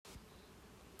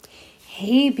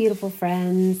Hey, beautiful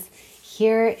friends.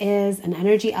 Here is an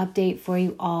energy update for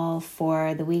you all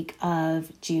for the week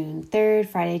of June 3rd,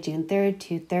 Friday, June 3rd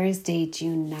to Thursday,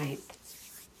 June 9th.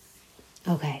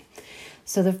 Okay,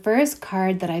 so the first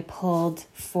card that I pulled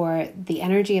for the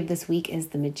energy of this week is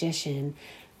the Magician.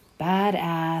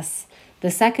 Badass.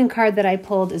 The second card that I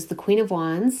pulled is the Queen of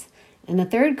Wands. And the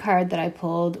third card that I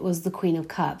pulled was the Queen of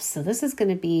Cups. So this is going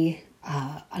to be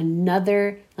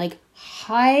another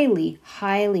highly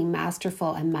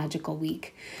masterful and magical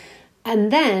week.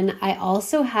 And then I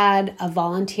also had a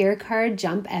volunteer card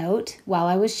jump out while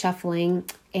I was shuffling,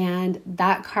 and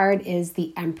that card is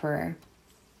the Emperor.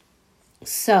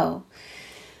 So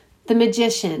the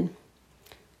Magician.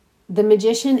 The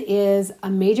Magician is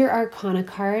a major arcana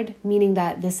card, meaning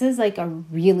that this is like a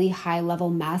really high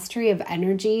level mastery of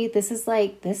energy. This is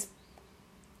like this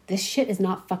shit is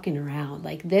not fucking around.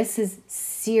 Like, this is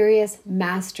serious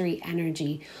mastery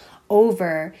energy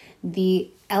over the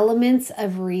elements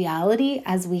of reality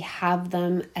as we have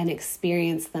them and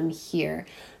experience them here.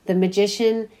 The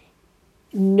Magician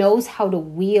knows how to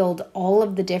wield all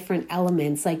of the different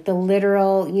elements, like the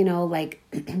literal,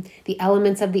 the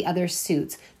elements of the other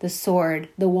suits, the sword,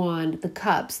 the wand, the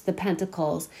cups, the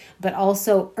pentacles, but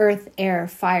also earth, air,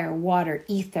 fire, water,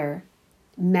 ether,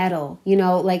 metal,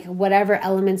 whatever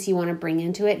elements you want to bring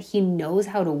into it. He knows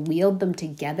how to wield them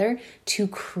together to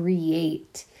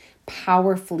create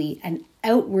powerfully and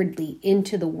outwardly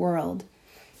into the world.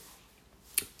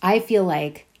 I feel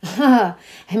like, my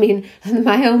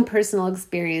own personal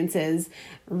experiences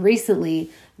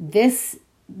recently, this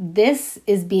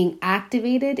is being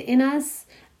activated in us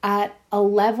at a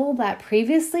level that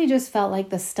previously just felt like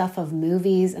the stuff of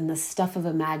movies and the stuff of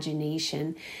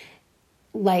imagination.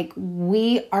 Like,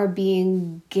 we are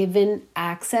being given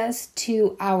access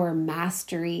to our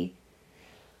mastery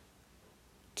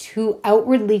to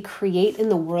outwardly create in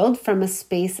the world from a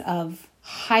space of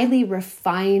highly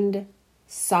refined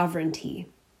sovereignty.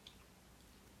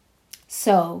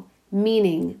 So,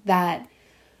 meaning that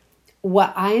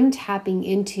what I'm tapping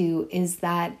into is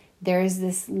that there's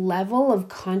this level of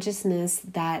consciousness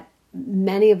that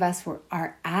many of us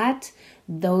are at.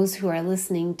 Those who are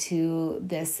listening to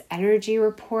this energy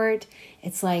report,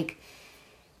 it's like,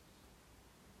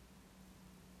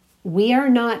 we are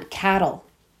not cattle.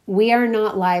 We are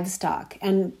not livestock.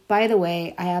 And by the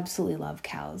way, I absolutely love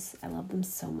cows. I love them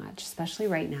so much, especially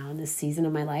right now in this season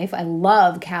of my life. I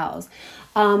love cows.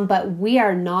 But we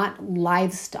are not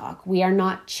livestock. We are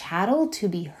not chattel to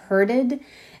be herded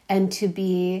and to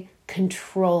be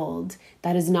controlled.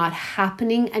 That is not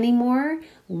happening anymore.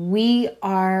 We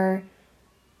are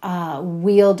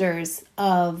wielders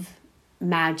of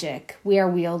magic. We are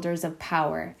wielders of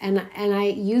power. And I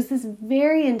use this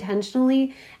very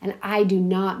intentionally, and I do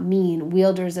not mean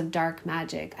wielders of dark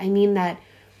magic. I mean that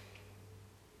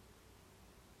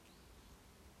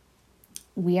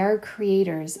we are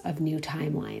creators of new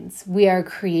timelines. We are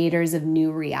creators of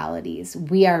new realities.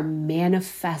 We are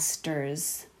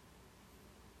manifestors.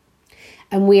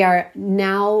 And we are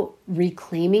now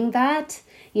reclaiming that.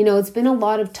 It's been a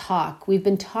lot of talk. We've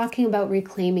been talking about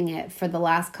reclaiming it for the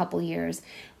last couple years.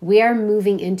 We are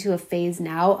moving into a phase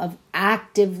now of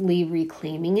actively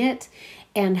reclaiming it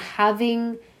and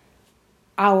having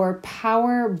our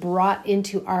power brought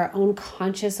into our own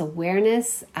conscious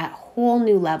awareness at whole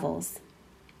new levels.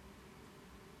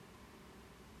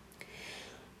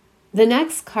 The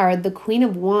next card, the Queen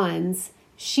of Wands,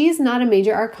 she's not a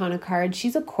major arcana card.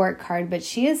 She's a court card, but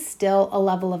she is still a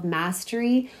level of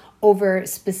mastery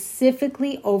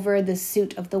specifically over the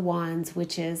suit of the wands,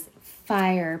 which is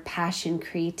fire, passion,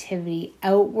 creativity,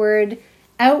 outward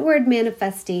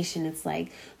manifestation. It's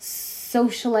like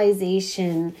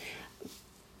socialization,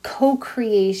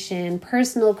 co-creation,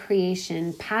 personal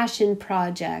creation, passion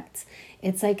projects.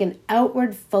 It's like an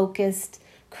outward focused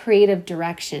creative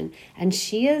direction, and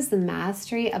she is the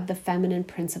mastery of the feminine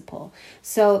principle.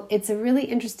 So it's a really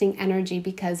interesting energy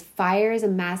because fire is a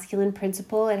masculine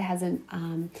principle. It has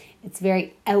it's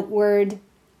very outwardly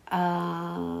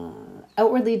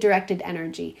directed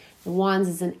energy. The wands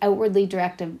is an outwardly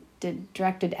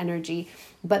directed energy,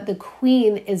 but the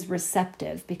queen is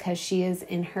receptive because she is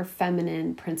in her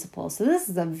feminine principle. So this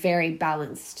is a very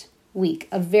balanced week,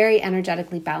 a very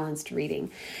energetically balanced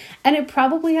reading. And it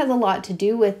probably has a lot to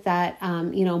do with that,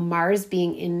 Mars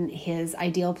being in his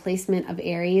ideal placement of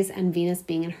Aries and Venus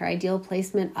being in her ideal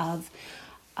placement of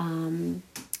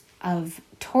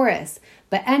Taurus.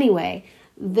 But anyway,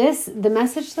 the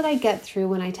message that I get through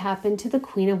when I tap into the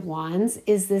Queen of Wands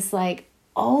is this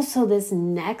also this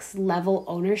next level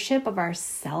ownership of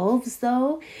ourselves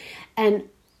though. And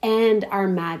and our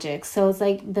magic. So it's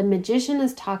like the magician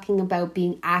is talking about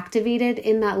being activated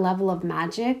in that level of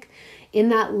magic, in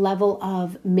that level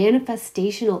of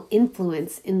manifestational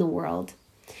influence in the world.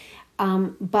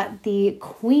 But the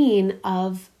Queen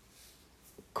of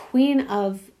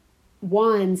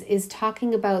Wands is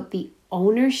talking about the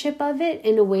ownership of it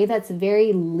in a way that's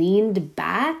very leaned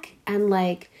back and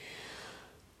like,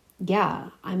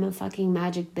 yeah, I'm a fucking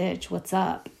magic bitch. What's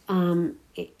up?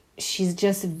 She's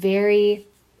just very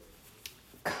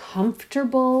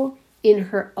comfortable in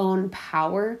her own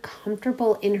power,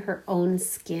 comfortable in her own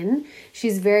skin.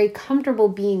 She's very comfortable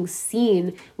being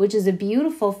seen, which is a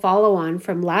beautiful follow-on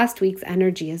from last week's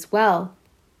energy as well.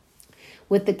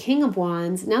 With the King of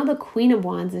Wands, now the Queen of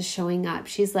Wands is showing up.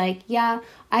 She's like, yeah,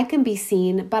 I can be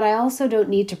seen, but I also don't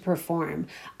need to perform.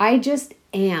 I just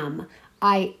am.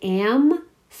 I am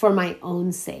for my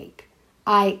own sake.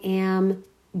 I am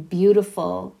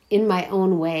beautiful in my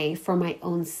own way for my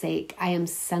own sake. I am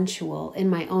sensual in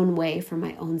my own way for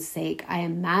my own sake. I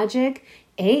am magic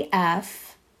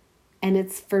AF, and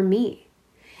it's for me.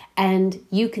 And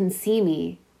you can see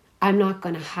me. I'm not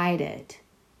going to hide it.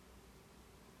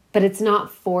 But it's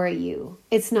not for you.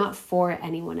 It's not for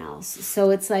anyone else.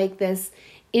 So it's like this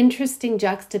interesting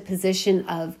juxtaposition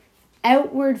of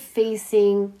outward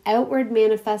facing, outward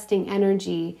manifesting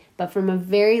energy, but from a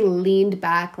very leaned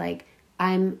back, like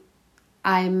I'm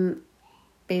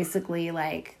basically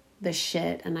like the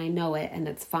shit and I know it and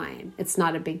it's fine. It's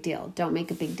not a big deal. Don't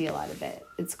make a big deal out of it.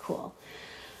 It's cool.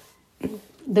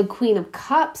 The Queen of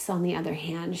Cups, on the other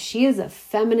hand, she is a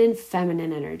feminine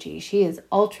energy. She is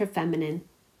ultra feminine.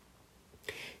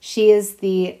 She is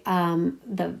the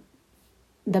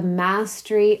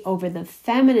mastery over the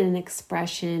feminine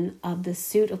expression of the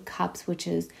Suit of Cups, which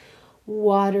is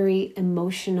watery,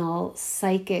 emotional,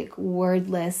 psychic,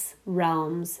 wordless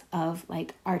realms of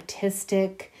like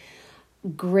artistic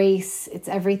grace. It's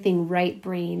everything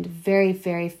right-brained, very,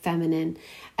 very feminine.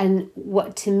 And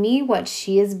what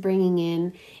she is bringing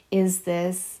in is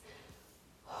this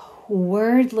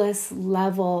wordless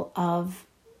level of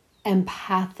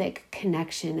empathic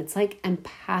connection. It's like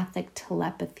empathic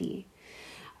telepathy.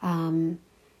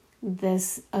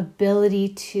 This ability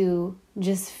to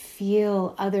just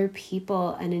feel other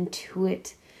people and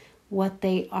intuit what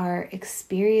they are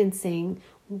experiencing,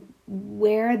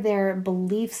 where their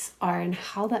beliefs are and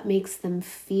how that makes them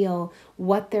feel,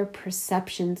 what their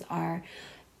perceptions are,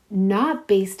 not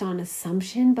based on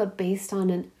assumption, but based on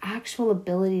an actual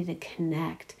ability to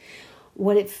connect.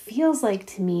 What it feels like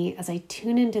to me as I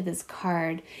tune into this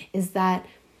card is that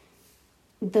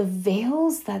the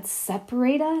veils that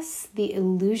separate us, the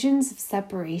illusions of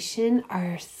separation,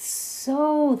 are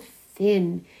so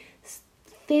thin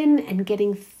and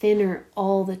getting thinner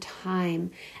all the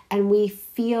time. And we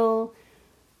feel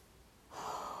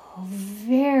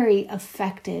very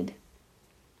affected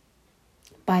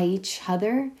by each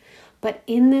other. But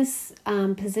in this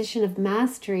position of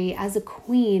mastery as a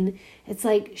queen, it's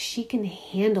like she can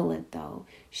handle it though.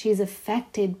 She's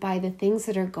affected by the things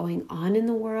that are going on in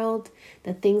the world,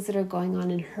 the things that are going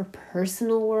on in her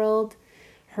personal world,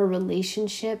 her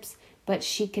relationships, but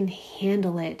she can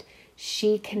handle it.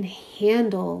 She can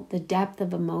handle the depth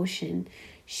of emotion.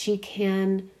 She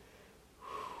can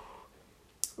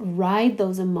ride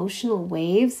those emotional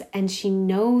waves, and she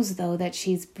knows though that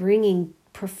she's bringing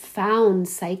profound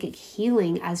psychic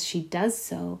healing as she does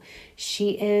so.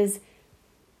 She is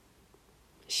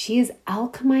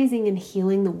alchemizing and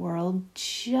healing the world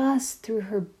just through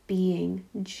her being,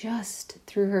 just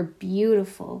through her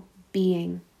beautiful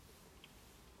being.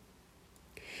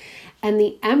 And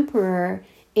the Emperor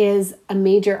is a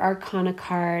major arcana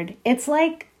card. It's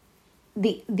like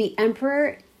the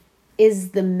Emperor is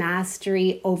the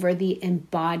mastery over the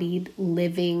embodied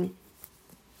living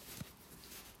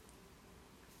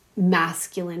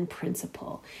masculine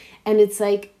principle. And it's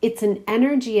like, it's an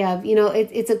energy of,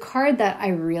 it's a card that I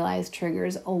realize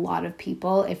triggers a lot of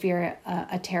people. If you're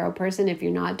a tarot person, if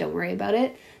you're not, don't worry about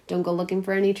it. Don't go looking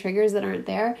for any triggers that aren't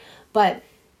there. But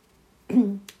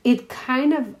it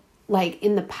kind of like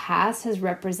in the past has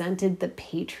represented the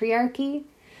patriarchy.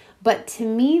 But to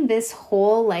me, this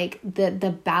whole like the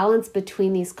balance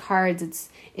between these cards,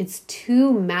 it's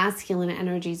two masculine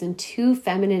energies and two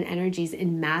feminine energies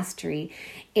in mastery.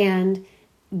 And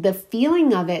the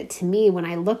feeling of it to me, when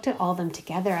I looked at all them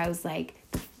together, I was like,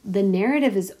 the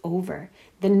narrative is over.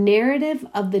 The narrative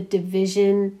of the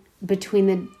division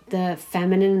between the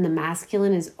feminine and the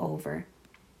masculine is over.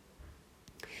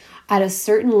 At a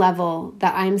certain level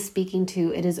that I'm speaking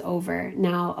to, it is over.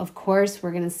 Now, of course,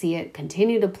 we're going to see it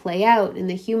continue to play out in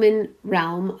the human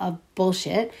realm of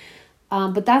bullshit.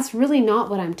 But that's really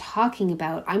not what I'm talking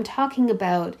about. I'm talking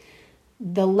about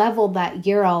the level that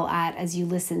you're all at as you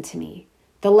listen to me.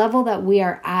 The level that we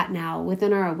are at now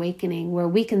within our awakening, where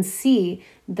we can see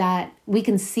the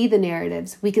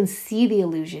narratives, we can see the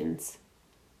illusions.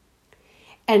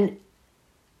 And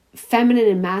feminine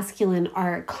and masculine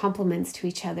are complements to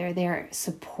each other. They are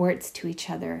supports to each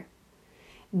other.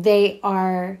 They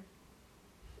are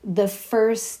the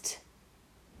first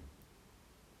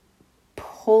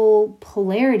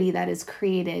polarity that is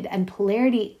created. And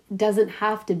polarity doesn't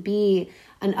have to be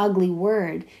an ugly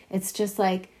word. It's just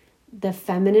like the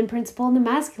feminine principle and the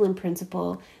masculine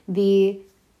principle, the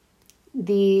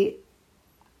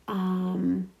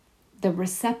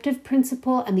receptive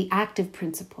principle and the active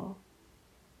principle.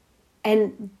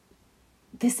 And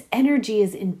this energy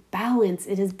is in balance.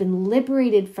 It has been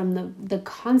liberated from the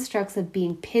constructs of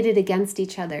being pitted against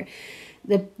each other.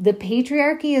 The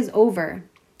patriarchy is over,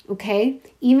 okay?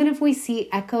 Even if we see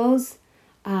echoes,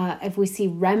 if we see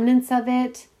remnants of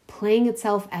it playing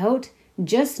itself out,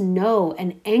 just know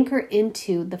and anchor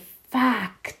into the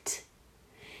fact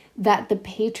that the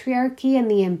patriarchy and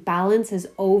the imbalance is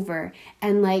over.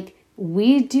 And like,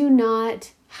 we do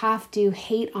not have to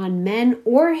hate on men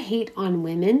or hate on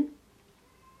women.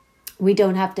 We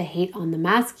don't have to hate on the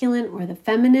masculine or the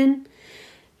feminine.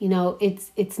 You know,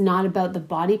 it's not about the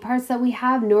body parts that we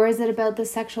have, nor is it about the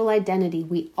sexual identity.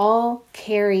 We all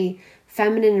carry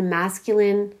feminine and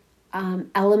masculine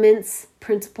elements,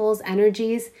 principles,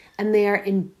 energies, and they are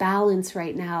in balance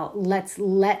right now. Let's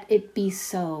let it be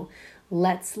so.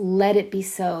 Let's let it be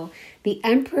so. The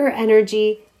Emperor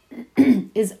energy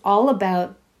is all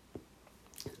about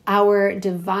our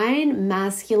divine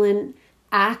masculine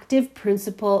active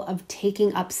principle of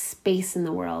taking up space in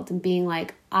the world and being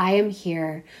like, I am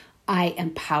here, I am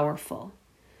powerful.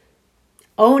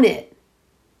 Own it.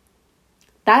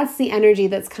 That's the energy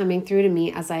that's coming through to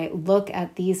me as I look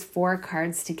at these 4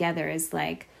 cards together, is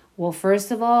like, well,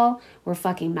 first of all, we're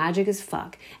fucking magic as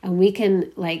fuck. And we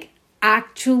can like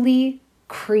actually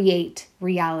create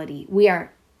reality. We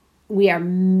are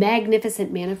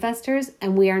magnificent manifestors,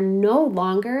 and we are no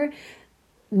longer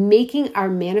making our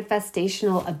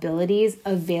manifestational abilities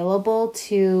available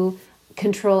to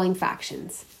controlling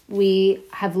factions. We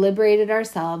have liberated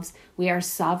ourselves. We are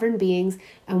sovereign beings,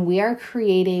 and we are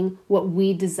creating what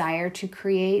we desire to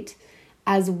create,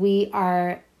 as we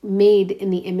are made in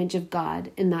the image of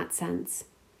God in that sense.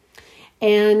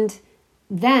 And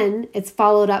then it's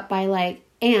followed up by like,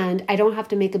 and I don't have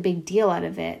to make a big deal out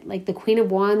of it. Like the Queen of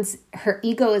Wands, her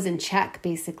ego is in check,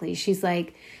 basically. She's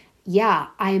like, yeah,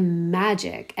 I'm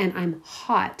magic and I'm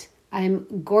hot.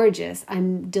 I'm gorgeous.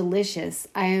 I'm delicious.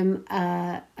 I am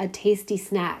a tasty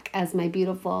snack, as my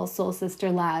beautiful soul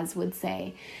sister Laz would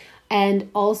say. And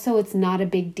also, it's not a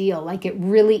big deal. Like, it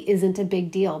really isn't a big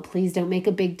deal. Please don't make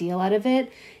a big deal out of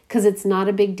it, because it's not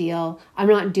a big deal. I'm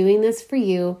not doing this for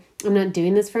you. I'm not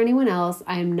doing this for anyone else.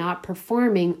 I am not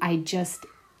performing. I just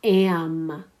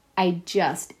am. I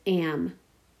just am.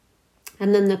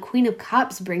 And then the Queen of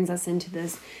Cups brings us into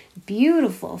this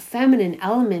beautiful feminine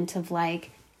element of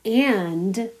like,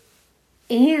 and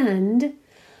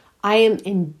I am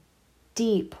in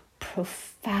deep,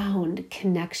 profound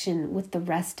connection with the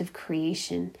rest of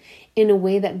creation in a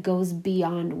way that goes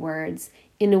beyond words,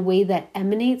 in a way that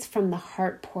emanates from the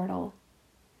heart portal.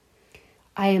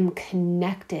 I am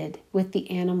connected with the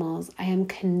animals. I am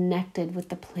connected with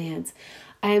the plants.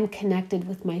 I am connected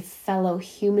with my fellow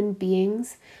human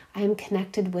beings. I am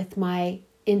connected with my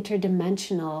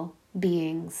interdimensional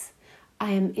beings.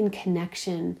 I am in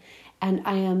connection, and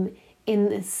I am in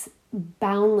this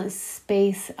boundless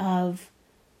space of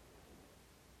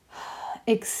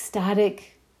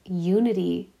ecstatic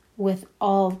unity with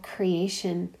all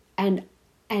creation. And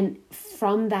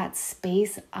from that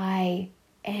space, I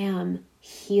am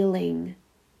healing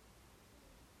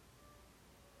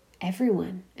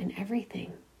everyone and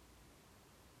everything.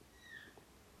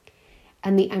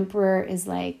 And the Emperor is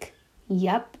like,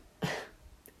 yep,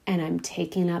 and I'm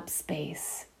taking up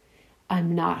space.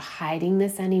 I'm not hiding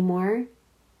this anymore.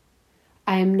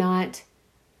 I'm not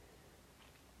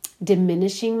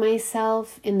diminishing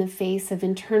myself in the face of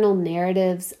internal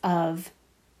narratives of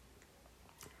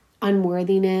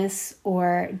unworthiness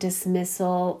or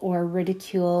dismissal or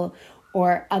ridicule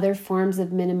or other forms of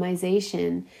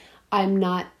minimization. I'm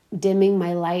not dimming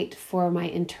my light for my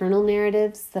internal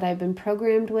narratives that I've been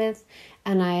programmed with,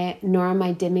 nor am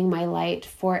I dimming my light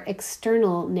for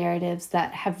external narratives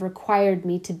that have required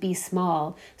me to be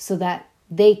small so that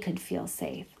they could feel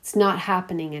safe. It's not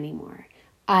happening anymore.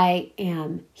 I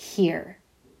am here.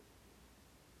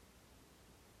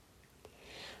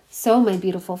 So, my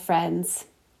beautiful friends,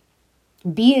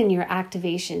 Be in your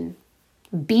activation.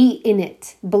 Be in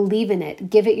it. Believe in it.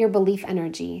 Give it your belief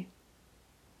energy.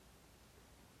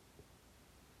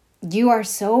 You are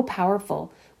so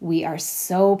powerful. We are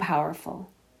so powerful.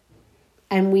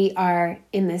 And we are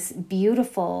in this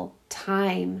beautiful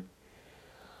time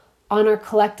on our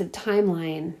collective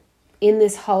timeline, in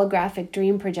this holographic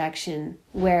dream projection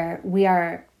where we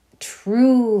are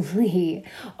truly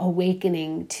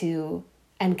awakening to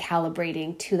and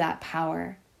calibrating to that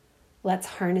power. Let's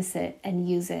harness it and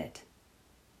use it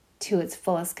to its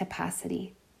fullest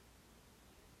capacity.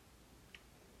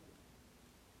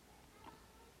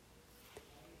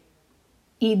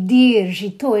 Idir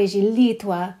jitoji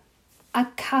litwa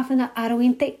akafana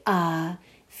arwinte a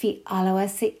fi alawa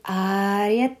se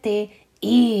ariete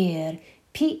ir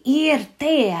pi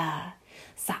irtea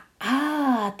sa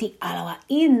ati alawa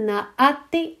inna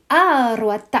ate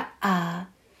arwata a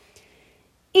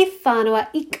ifanwa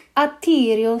ik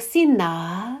atirio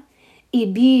sina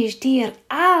ibishtir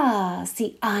a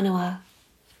si anwa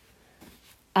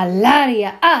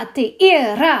alaria ate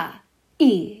ira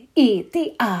I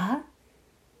te a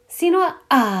sino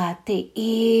a te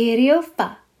irio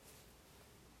fa.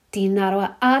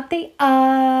 Tinarwa a te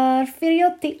ar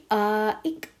firio te a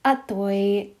ik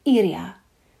atoe iria.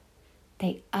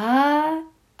 Te a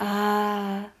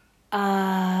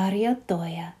ario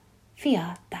toia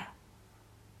fiata.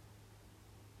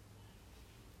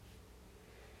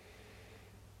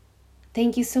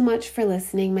 Thank you so much for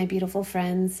listening, my beautiful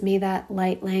friends. May that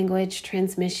light language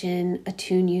transmission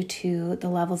attune you to the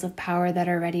levels of power that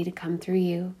are ready to come through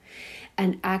you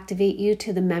and activate you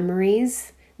to the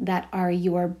memories that are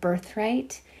your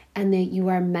birthright and that you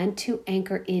are meant to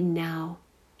anchor in now.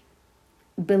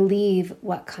 Believe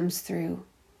what comes through.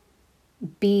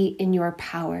 Be in your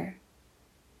power.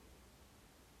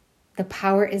 The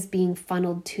power is being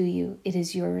funneled to you. It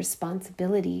is your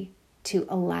responsibility to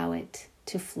allow it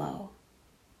to flow.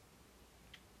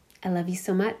 I love you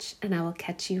so much, and I will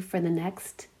catch you for the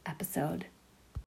next episode.